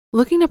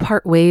Looking to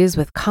part ways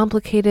with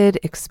complicated,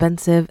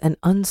 expensive, and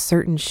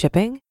uncertain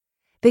shipping?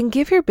 Then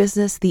give your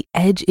business the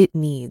edge it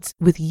needs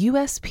with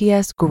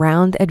USPS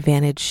Ground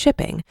Advantage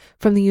shipping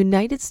from the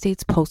United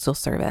States Postal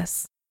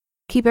Service.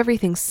 Keep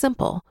everything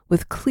simple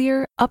with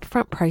clear,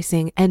 upfront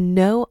pricing and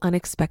no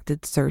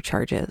unexpected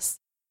surcharges.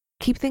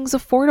 Keep things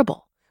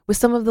affordable with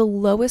some of the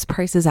lowest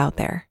prices out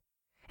there.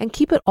 And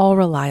keep it all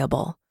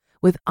reliable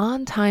with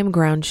on-time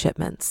ground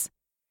shipments.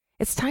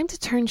 It's time to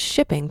turn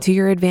shipping to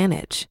your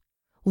advantage.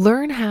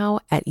 Learn how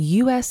at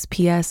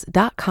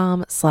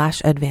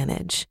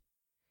USPS.com/advantage.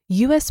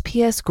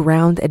 USPS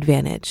Ground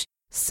Advantage.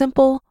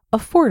 Simple,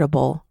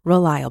 affordable,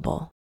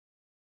 reliable.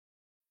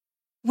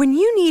 When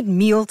you need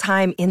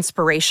mealtime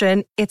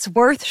inspiration, it's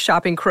worth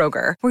shopping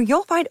Kroger, where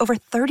you'll find over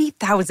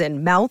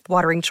 30,000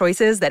 mouth-watering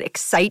choices that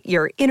excite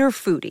your inner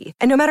foodie.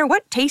 And no matter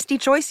what tasty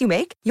choice you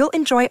make, you'll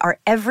enjoy our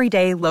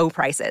everyday low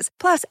prices,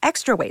 plus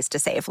extra ways to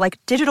save, like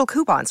digital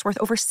coupons worth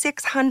over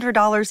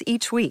 $600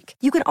 each week.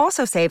 You can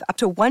also save up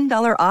to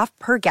 $1 off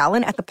per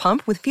gallon at the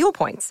pump with fuel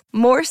points.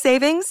 More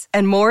savings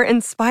and more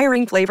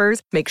inspiring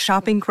flavors make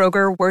shopping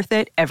Kroger worth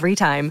it every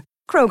time.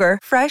 Kroger,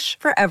 fresh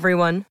for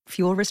everyone.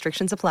 Fuel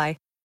restrictions apply.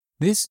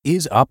 This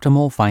is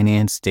Optimal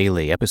Finance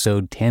Daily,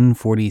 episode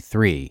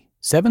 1043,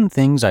 7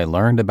 Things I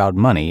Learned About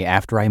Money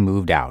After I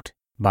Moved Out,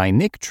 by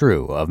Nick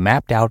True of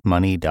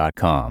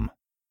MappedOutMoney.com.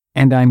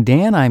 And I'm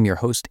Dan, I'm your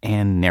host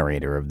and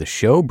narrator of the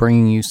show,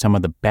 bringing you some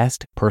of the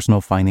best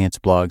personal finance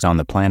blogs on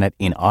the planet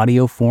in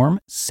audio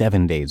form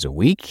 7 days a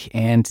week.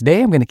 And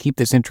today I'm going to keep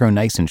this intro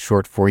nice and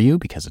short for you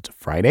because it's a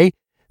Friday.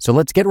 So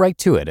let's get right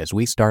to it as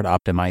we start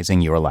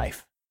optimizing your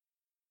life.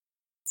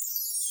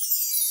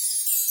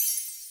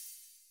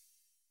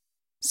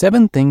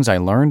 7 Things I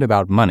Learned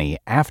About Money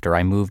After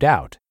I Moved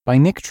Out, by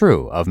Nick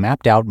True of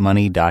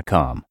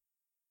MappedOutMoney.com.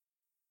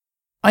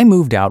 I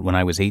moved out when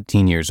I was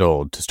 18 years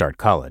old to start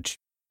college.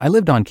 I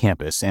lived on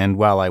campus, and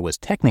while I was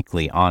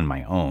technically on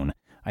my own,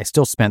 I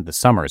still spent the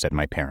summers at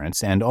my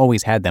parents' and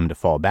always had them to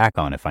fall back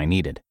on if I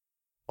needed.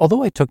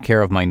 Although I took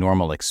care of my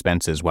normal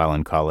expenses while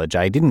in college,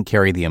 I didn't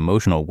carry the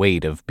emotional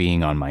weight of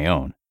being on my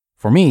own.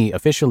 For me,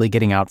 officially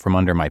getting out from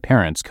under my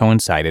parents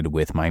coincided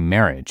with my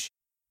marriage.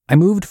 I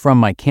moved from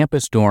my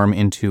campus dorm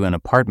into an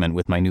apartment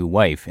with my new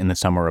wife in the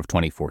summer of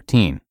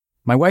 2014.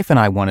 My wife and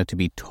I wanted to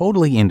be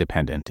totally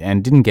independent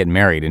and didn't get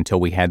married until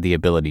we had the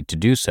ability to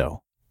do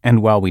so.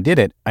 And while we did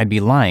it, I'd be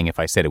lying if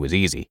I said it was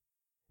easy.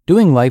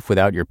 Doing life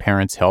without your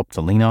parents' help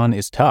to lean on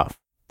is tough.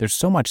 There's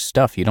so much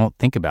stuff you don't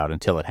think about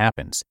until it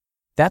happens.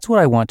 That's what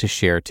I want to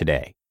share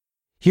today.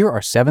 Here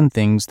are 7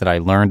 things that I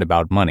learned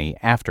about money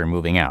after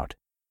moving out.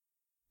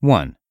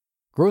 1.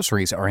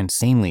 Groceries are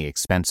insanely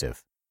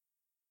expensive.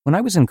 When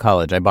I was in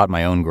college, I bought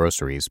my own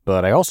groceries,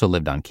 but I also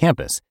lived on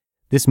campus.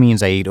 This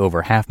means I ate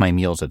over half my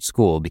meals at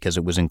school because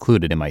it was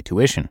included in my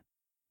tuition.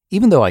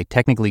 Even though I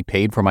technically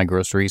paid for my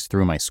groceries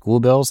through my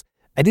school bills,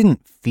 I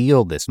didn't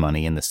feel this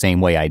money in the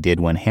same way I did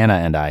when Hannah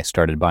and I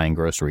started buying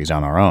groceries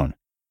on our own.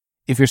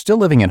 If you're still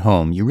living at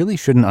home, you really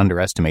shouldn't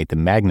underestimate the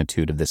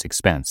magnitude of this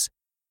expense.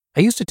 I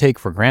used to take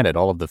for granted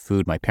all of the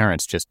food my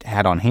parents just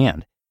had on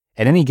hand.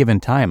 At any given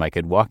time, I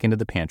could walk into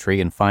the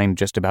pantry and find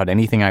just about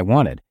anything I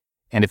wanted.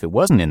 And if it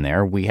wasn't in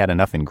there, we had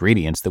enough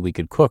ingredients that we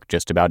could cook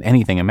just about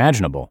anything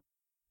imaginable.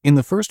 In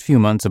the first few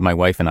months of my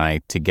wife and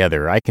I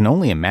together, I can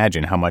only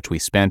imagine how much we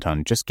spent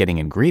on just getting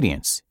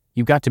ingredients.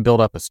 You've got to build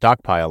up a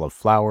stockpile of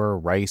flour,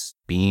 rice,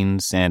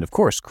 beans, and of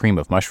course cream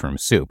of mushroom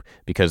soup,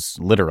 because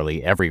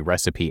literally every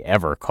recipe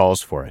ever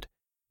calls for it.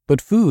 But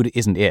food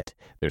isn't it.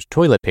 There's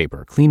toilet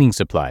paper, cleaning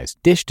supplies,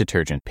 dish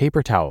detergent,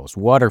 paper towels,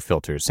 water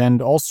filters,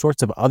 and all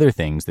sorts of other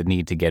things that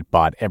need to get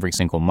bought every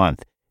single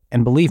month.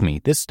 And believe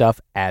me, this stuff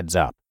adds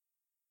up.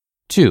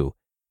 2.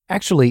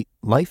 Actually,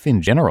 life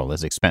in general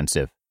is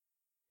expensive.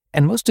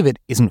 And most of it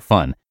isn't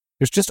fun.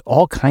 There's just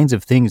all kinds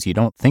of things you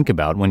don't think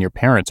about when your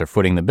parents are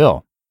footing the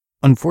bill.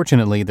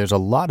 Unfortunately, there's a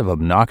lot of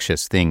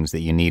obnoxious things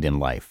that you need in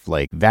life,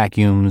 like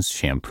vacuums,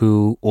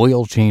 shampoo,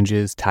 oil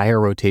changes,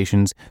 tire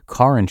rotations,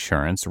 car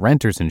insurance,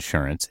 renter's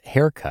insurance,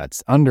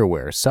 haircuts,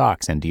 underwear,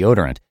 socks, and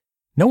deodorant.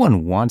 No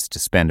one wants to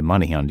spend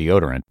money on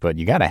deodorant, but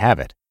you gotta have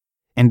it.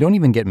 And don't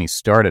even get me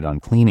started on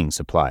cleaning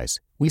supplies.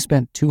 We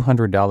spent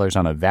 $200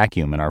 on a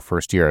vacuum in our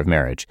first year of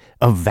marriage.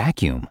 A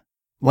vacuum!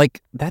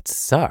 Like, that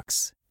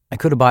sucks. I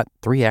could have bought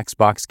 3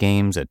 Xbox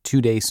games, a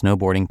 2-day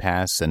snowboarding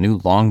pass, a new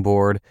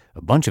longboard,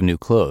 a bunch of new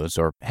clothes,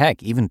 or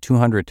heck, even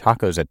 200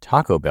 tacos at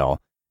Taco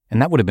Bell,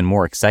 and that would have been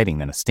more exciting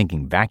than a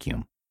stinking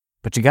vacuum.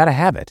 But you gotta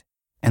have it.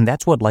 And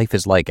that's what life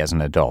is like as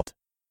an adult.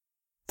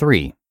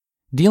 3.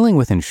 Dealing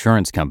with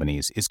insurance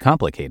companies is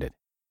complicated.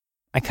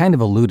 I kind of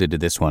alluded to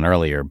this one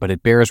earlier, but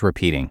it bears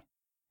repeating.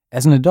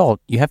 As an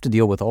adult, you have to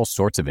deal with all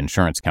sorts of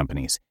insurance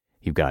companies.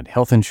 You've got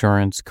health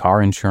insurance, car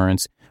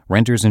insurance,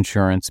 renter's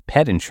insurance,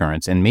 pet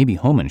insurance, and maybe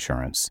home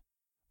insurance.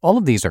 All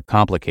of these are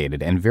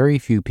complicated, and very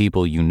few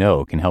people you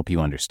know can help you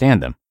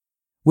understand them,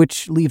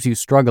 which leaves you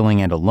struggling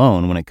and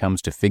alone when it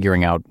comes to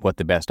figuring out what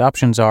the best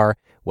options are,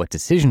 what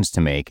decisions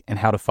to make, and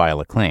how to file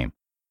a claim.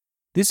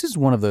 This is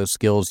one of those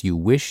skills you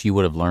wish you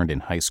would have learned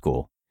in high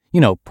school.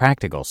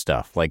 Practical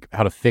stuff like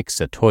how to fix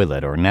a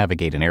toilet or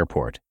navigate an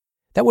airport.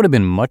 That would have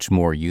been much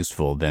more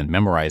useful than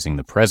memorizing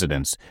the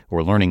presidents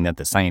or learning that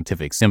the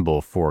scientific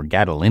symbol for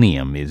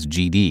gadolinium is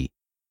GD.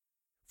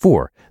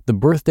 4. The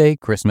birthday,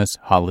 Christmas,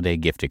 holiday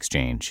gift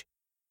exchange.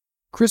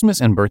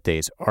 Christmas and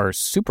birthdays are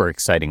super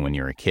exciting when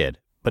you're a kid,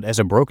 but as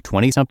a broke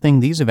 20-something,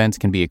 these events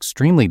can be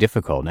extremely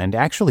difficult and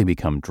actually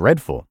become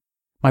dreadful.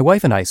 My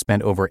wife and I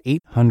spent over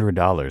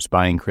 $800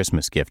 buying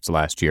Christmas gifts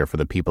last year for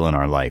the people in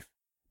our life.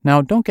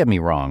 Now, don't get me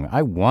wrong,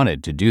 I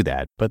wanted to do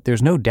that, but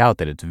there's no doubt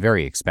that it's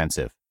very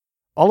expensive.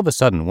 All of a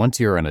sudden, once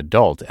you're an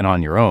adult and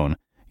on your own,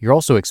 you're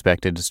also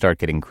expected to start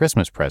getting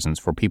Christmas presents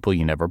for people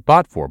you never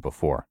bought for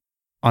before.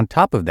 On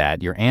top of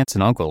that, your aunts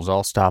and uncles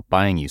all stop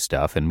buying you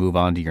stuff and move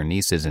on to your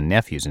nieces and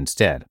nephews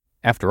instead.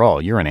 After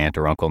all, you're an aunt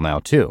or uncle now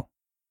too.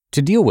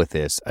 To deal with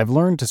this, I've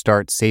learned to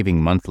start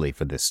saving monthly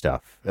for this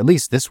stuff. At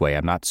least this way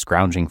I'm not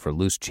scrounging for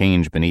loose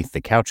change beneath the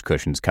couch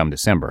cushions come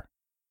December.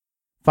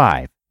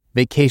 5.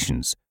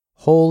 Vacations.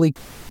 Holy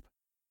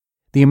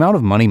The amount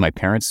of money my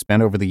parents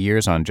spent over the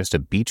years on just a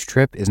beach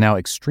trip is now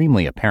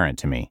extremely apparent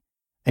to me.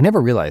 I never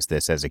realized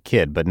this as a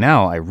kid, but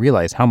now I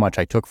realize how much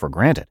I took for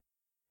granted.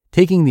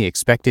 Taking the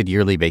expected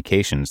yearly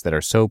vacations that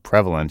are so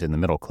prevalent in the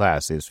middle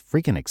class is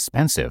freaking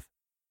expensive.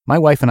 My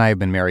wife and I have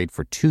been married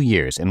for 2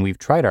 years, and we've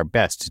tried our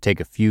best to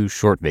take a few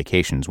short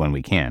vacations when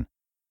we can.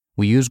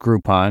 We use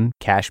Groupon,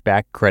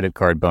 cashback credit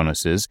card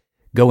bonuses,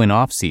 go in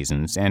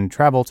off-seasons, and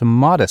travel to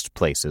modest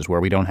places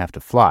where we don't have to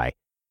fly.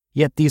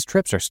 Yet these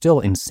trips are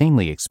still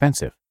insanely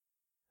expensive.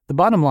 The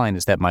bottom line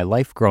is that my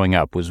life growing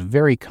up was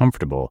very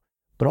comfortable,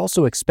 but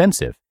also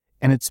expensive,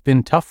 and it's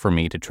been tough for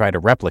me to try to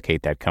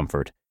replicate that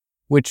comfort.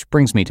 Which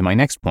brings me to my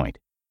next point.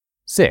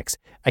 6.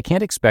 I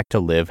can't expect to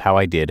live how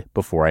I did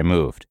before I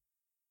moved.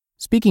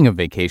 Speaking of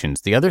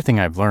vacations, the other thing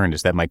I've learned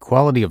is that my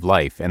quality of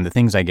life and the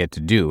things I get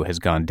to do has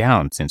gone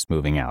down since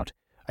moving out.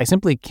 I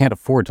simply can't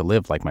afford to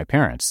live like my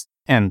parents.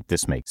 And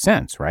this makes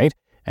sense, right?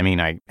 I mean,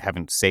 I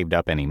haven't saved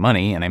up any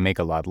money and I make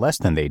a lot less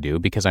than they do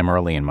because I'm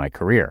early in my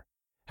career.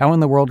 How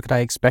in the world could I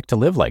expect to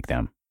live like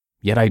them?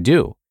 Yet I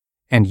do.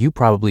 And you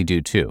probably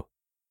do too.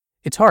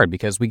 It's hard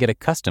because we get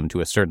accustomed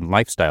to a certain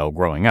lifestyle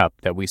growing up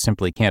that we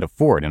simply can't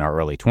afford in our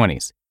early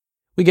 20s.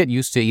 We get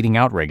used to eating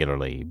out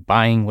regularly,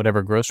 buying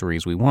whatever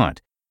groceries we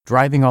want,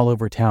 driving all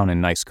over town in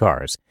nice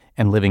cars,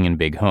 and living in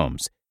big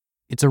homes.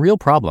 It's a real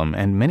problem,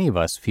 and many of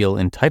us feel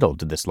entitled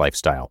to this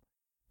lifestyle.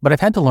 But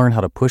I've had to learn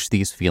how to push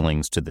these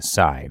feelings to the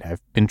side.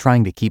 I've been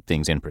trying to keep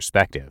things in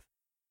perspective.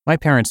 My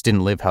parents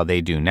didn't live how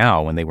they do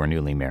now when they were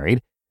newly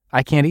married.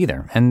 I can't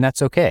either, and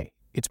that's okay.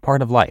 It's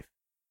part of life.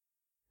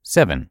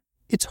 7.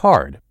 It's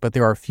hard, but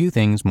there are few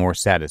things more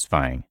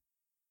satisfying.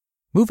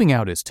 Moving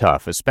out is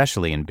tough,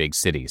 especially in big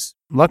cities.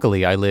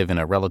 Luckily, I live in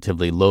a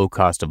relatively low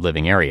cost of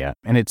living area,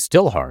 and it's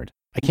still hard.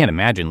 I can't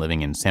imagine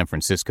living in San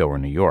Francisco or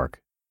New York.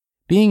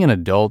 Being an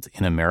adult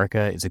in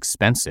America is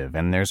expensive,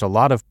 and there's a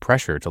lot of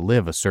pressure to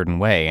live a certain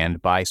way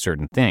and buy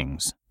certain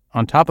things.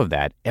 On top of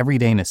that,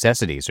 everyday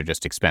necessities are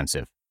just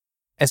expensive.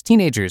 As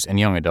teenagers and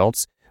young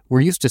adults,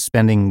 we're used to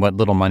spending what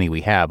little money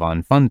we have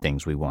on fun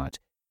things we want.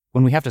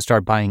 When we have to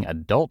start buying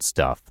adult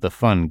stuff, the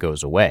fun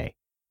goes away.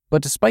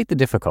 But despite the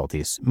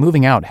difficulties,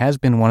 moving out has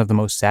been one of the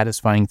most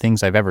satisfying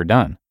things I've ever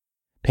done.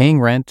 Paying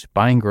rent,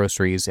 buying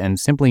groceries, and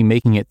simply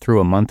making it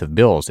through a month of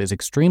bills is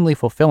extremely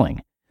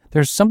fulfilling.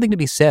 There's something to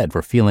be said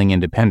for feeling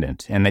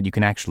independent and that you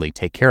can actually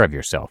take care of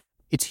yourself.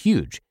 It's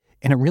huge,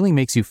 and it really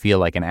makes you feel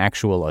like an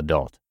actual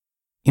adult.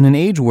 In an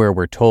age where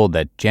we're told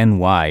that Gen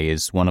Y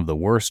is one of the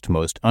worst,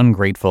 most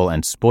ungrateful,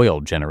 and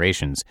spoiled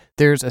generations,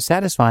 there's a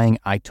satisfying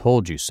I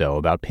told you so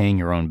about paying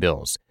your own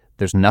bills.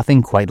 There's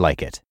nothing quite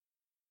like it.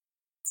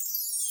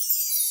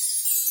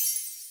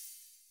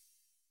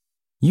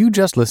 You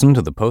just listened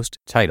to the post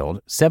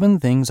titled 7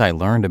 Things I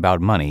Learned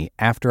About Money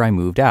After I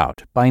Moved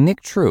Out by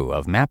Nick True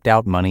of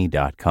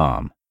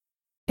MappedOutMoney.com.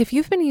 If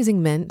you've been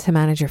using Mint to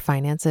manage your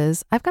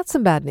finances, I've got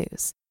some bad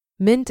news.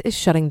 Mint is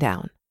shutting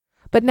down.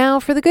 But now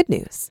for the good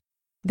news.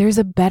 There's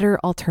a better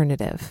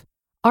alternative.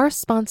 Our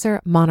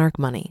sponsor, Monarch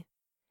Money.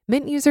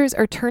 Mint users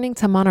are turning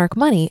to Monarch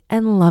Money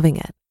and loving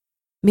it.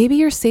 Maybe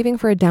you're saving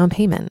for a down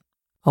payment,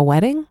 a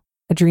wedding,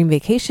 a dream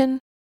vacation,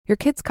 your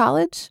kid's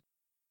college.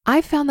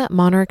 I've found that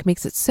Monarch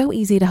makes it so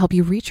easy to help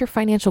you reach your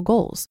financial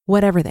goals,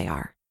 whatever they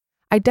are.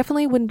 I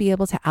definitely wouldn't be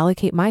able to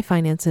allocate my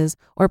finances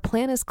or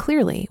plan as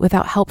clearly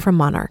without help from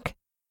Monarch.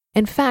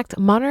 In fact,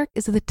 Monarch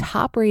is the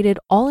top-rated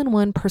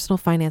all-in-one personal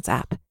finance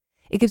app.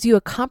 It gives you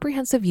a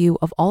comprehensive view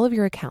of all of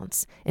your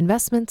accounts,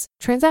 investments,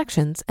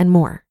 transactions, and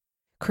more.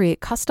 Create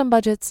custom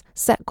budgets,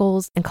 set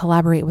goals, and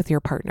collaborate with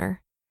your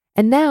partner.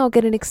 And now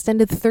get an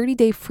extended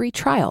 30-day free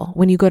trial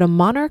when you go to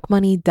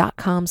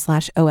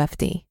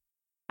monarchmoney.com/OFD.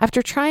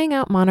 After trying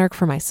out Monarch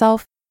for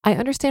myself, I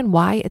understand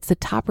why it's the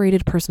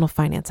top-rated personal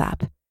finance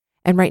app.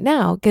 And right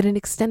now, get an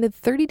extended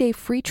 30-day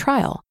free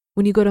trial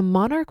when you go to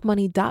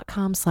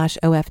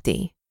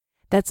monarchmoney.com/OFD.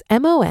 That's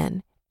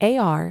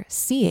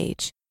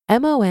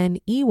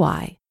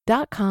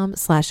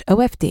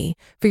MonarchMoney.com/OFD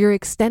for your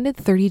extended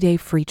 30-day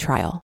free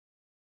trial.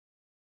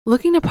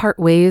 Looking to part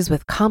ways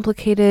with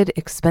complicated,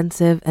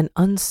 expensive, and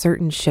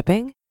uncertain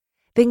shipping?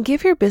 Then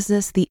give your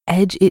business the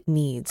edge it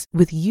needs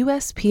with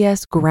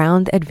USPS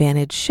Ground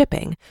Advantage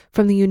shipping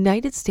from the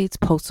United States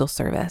Postal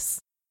Service.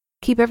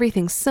 Keep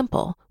everything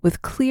simple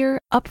with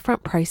clear,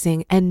 upfront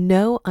pricing and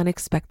no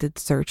unexpected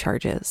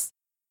surcharges.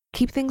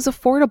 Keep things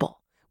affordable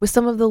with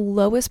some of the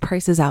lowest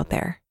prices out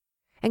there.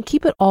 And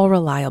keep it all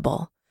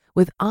reliable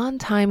with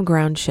on-time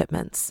ground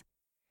shipments.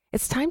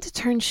 It's time to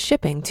turn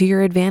shipping to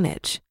your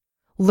advantage.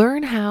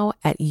 Learn how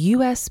at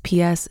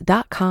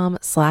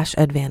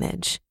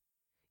USPS.com/advantage.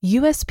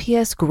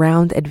 USPS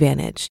Ground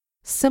Advantage.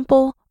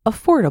 Simple,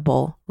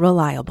 affordable,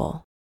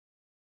 reliable.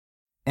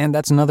 And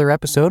that's another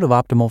episode of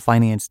Optimal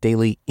Finance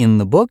Daily in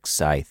the books.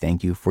 I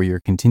thank you for your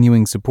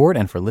continuing support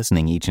and for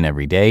listening each and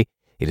every day.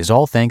 It is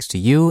all thanks to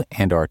you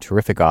and our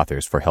terrific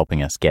authors for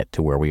helping us get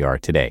to where we are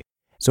today.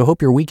 So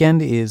hope your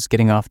weekend is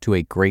getting off to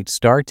a great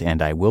start,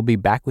 and I will be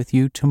back with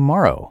you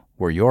tomorrow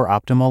where your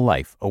optimal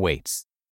life awaits.